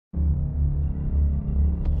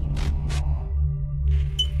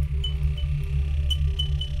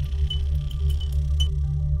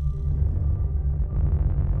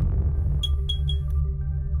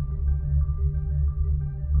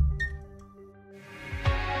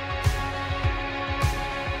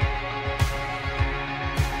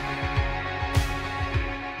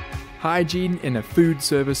Hygiene in a food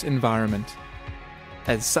service environment.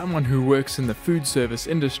 As someone who works in the food service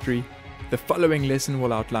industry, the following lesson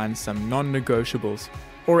will outline some non-negotiables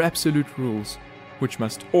or absolute rules which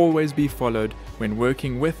must always be followed when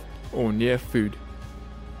working with or near food.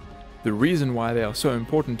 The reason why they are so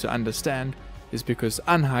important to understand is because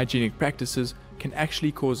unhygienic practices can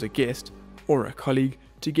actually cause a guest or a colleague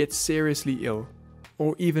to get seriously ill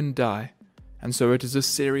or even die, and so it is a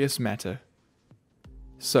serious matter.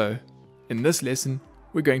 So, in this lesson,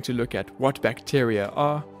 we're going to look at what bacteria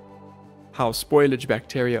are, how spoilage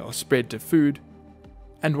bacteria are spread to food,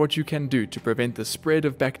 and what you can do to prevent the spread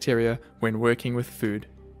of bacteria when working with food.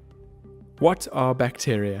 What are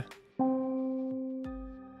bacteria?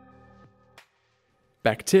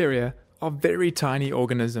 Bacteria are very tiny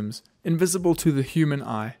organisms, invisible to the human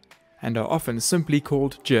eye, and are often simply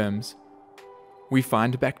called germs. We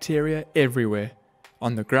find bacteria everywhere,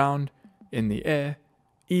 on the ground, in the air,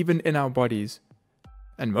 even in our bodies,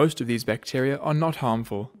 and most of these bacteria are not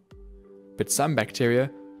harmful. But some bacteria,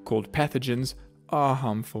 called pathogens, are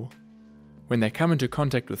harmful. When they come into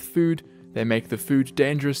contact with food, they make the food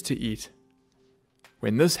dangerous to eat.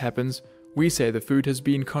 When this happens, we say the food has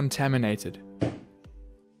been contaminated.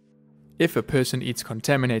 If a person eats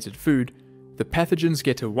contaminated food, the pathogens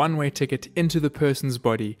get a one-way ticket into the person's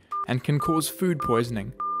body and can cause food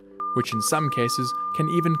poisoning, which in some cases can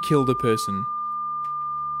even kill the person.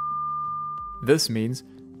 This means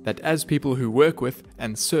that as people who work with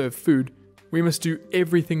and serve food, we must do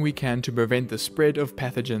everything we can to prevent the spread of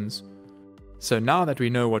pathogens. So now that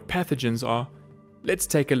we know what pathogens are, let's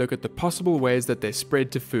take a look at the possible ways that they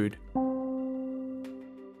spread to food.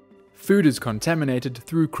 Food is contaminated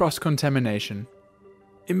through cross-contamination.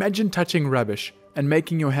 Imagine touching rubbish and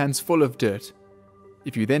making your hands full of dirt.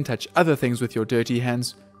 If you then touch other things with your dirty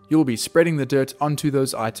hands, you'll be spreading the dirt onto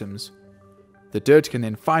those items. The dirt can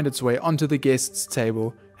then find its way onto the guest's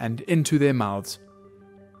table and into their mouths.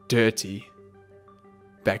 Dirty.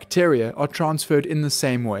 Bacteria are transferred in the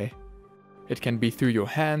same way. It can be through your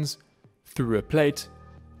hands, through a plate,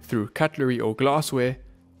 through cutlery or glassware,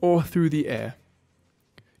 or through the air.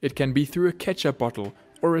 It can be through a ketchup bottle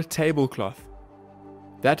or a tablecloth.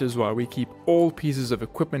 That is why we keep all pieces of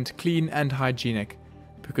equipment clean and hygienic,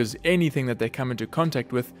 because anything that they come into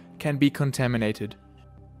contact with can be contaminated.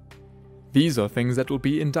 These are things that will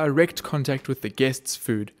be in direct contact with the guest's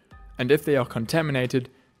food, and if they are contaminated,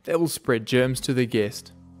 they will spread germs to the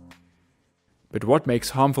guest. But what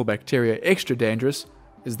makes harmful bacteria extra dangerous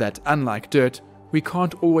is that, unlike dirt, we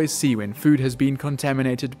can't always see when food has been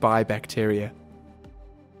contaminated by bacteria.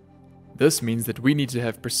 This means that we need to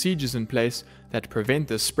have procedures in place that prevent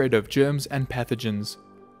the spread of germs and pathogens.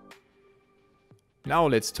 Now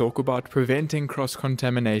let's talk about preventing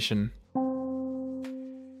cross-contamination.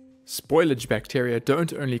 Spoilage bacteria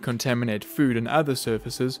don't only contaminate food and other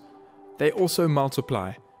surfaces, they also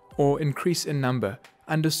multiply or increase in number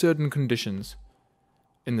under certain conditions.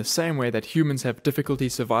 In the same way that humans have difficulty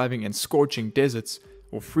surviving in scorching deserts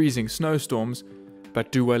or freezing snowstorms, but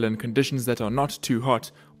do well in conditions that are not too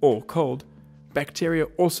hot or cold, bacteria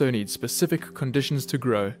also need specific conditions to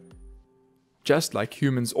grow. Just like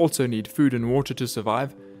humans also need food and water to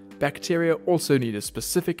survive, bacteria also need a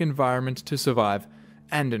specific environment to survive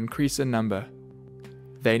and increase in number.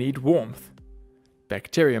 They need warmth.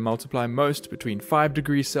 Bacteria multiply most between 5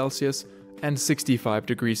 degrees Celsius and 65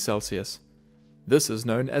 degrees Celsius. This is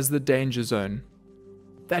known as the danger zone.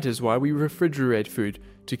 That is why we refrigerate food,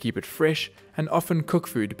 to keep it fresh and often cook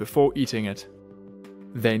food before eating it.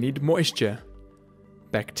 They need moisture.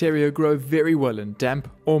 Bacteria grow very well in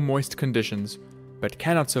damp or moist conditions, but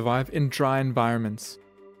cannot survive in dry environments.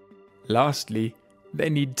 Lastly, they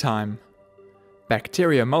need time.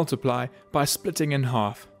 Bacteria multiply by splitting in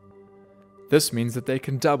half. This means that they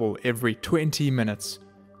can double every 20 minutes,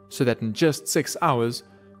 so that in just 6 hours,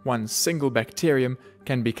 one single bacterium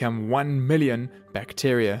can become 1 million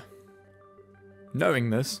bacteria. Knowing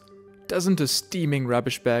this, doesn't a steaming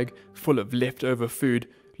rubbish bag full of leftover food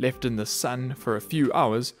left in the sun for a few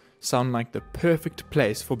hours sound like the perfect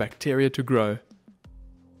place for bacteria to grow?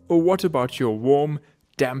 Or what about your warm,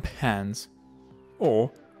 damp hands?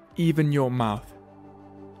 Or even your mouth?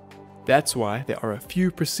 That's why there are a few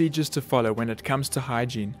procedures to follow when it comes to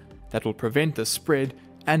hygiene that will prevent the spread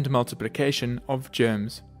and multiplication of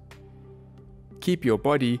germs. Keep your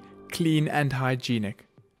body clean and hygienic.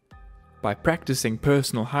 By practicing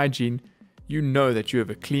personal hygiene, you know that you have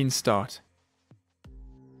a clean start.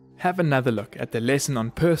 Have another look at the lesson on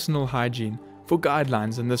personal hygiene for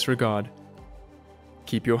guidelines in this regard.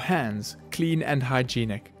 Keep your hands clean and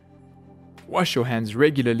hygienic. Wash your hands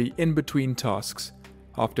regularly in between tasks,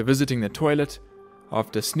 after visiting the toilet,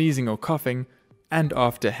 after sneezing or coughing, and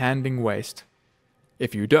after handling waste.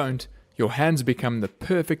 If you don't, your hands become the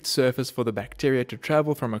perfect surface for the bacteria to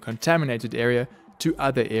travel from a contaminated area to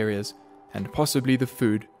other areas, and possibly the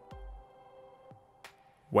food.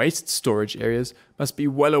 Waste storage areas must be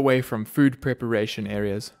well away from food preparation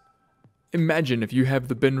areas. Imagine if you have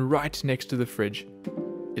the bin right next to the fridge.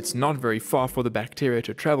 It's not very far for the bacteria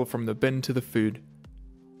to travel from the bin to the food.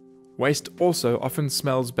 Waste also often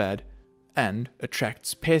smells bad and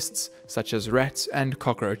attracts pests such as rats and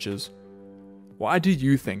cockroaches. Why do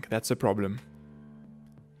you think that's a problem?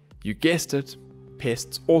 You guessed it,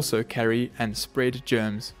 pests also carry and spread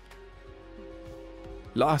germs.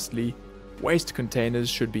 Lastly, waste containers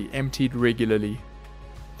should be emptied regularly.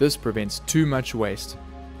 This prevents too much waste,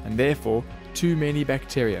 and therefore too many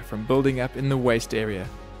bacteria from building up in the waste area.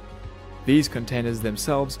 These containers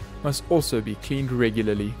themselves must also be cleaned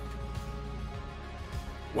regularly.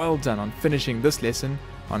 Well done on finishing this lesson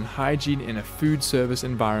on hygiene in a food service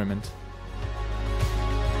environment.